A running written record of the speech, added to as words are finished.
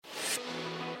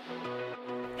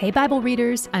Hey Bible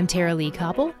readers, I'm Tara Lee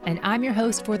Koppel, and I'm your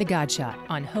host for The God Shot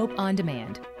on Hope on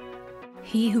Demand.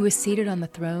 He who is seated on the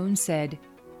throne said,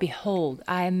 "Behold,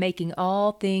 I am making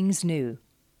all things new."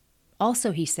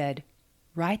 Also he said,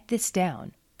 "Write this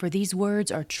down, for these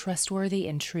words are trustworthy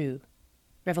and true."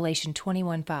 Revelation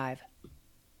 21:5.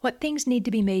 What things need to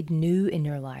be made new in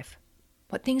your life?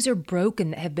 What things are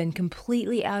broken that have been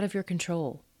completely out of your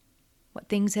control? What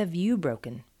things have you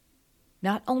broken?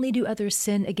 Not only do others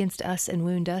sin against us and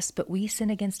wound us, but we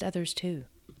sin against others too.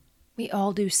 We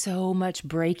all do so much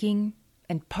breaking,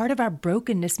 and part of our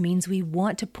brokenness means we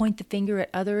want to point the finger at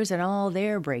others and all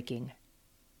their breaking.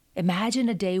 Imagine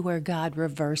a day where God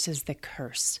reverses the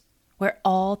curse, where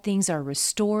all things are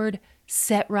restored,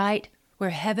 set right,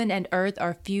 where heaven and earth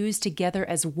are fused together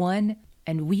as one,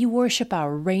 and we worship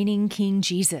our reigning King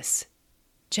Jesus.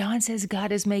 John says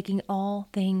God is making all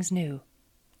things new.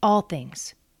 All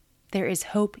things. There is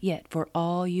hope yet for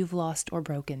all you've lost or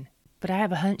broken. But I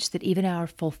have a hunch that even our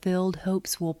fulfilled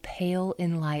hopes will pale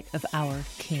in light of our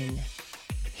King.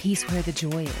 He's where the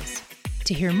joy is.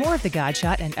 To hear more of The God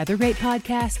Shot and other great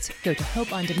podcasts, go to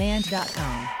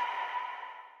hopeondemand.com.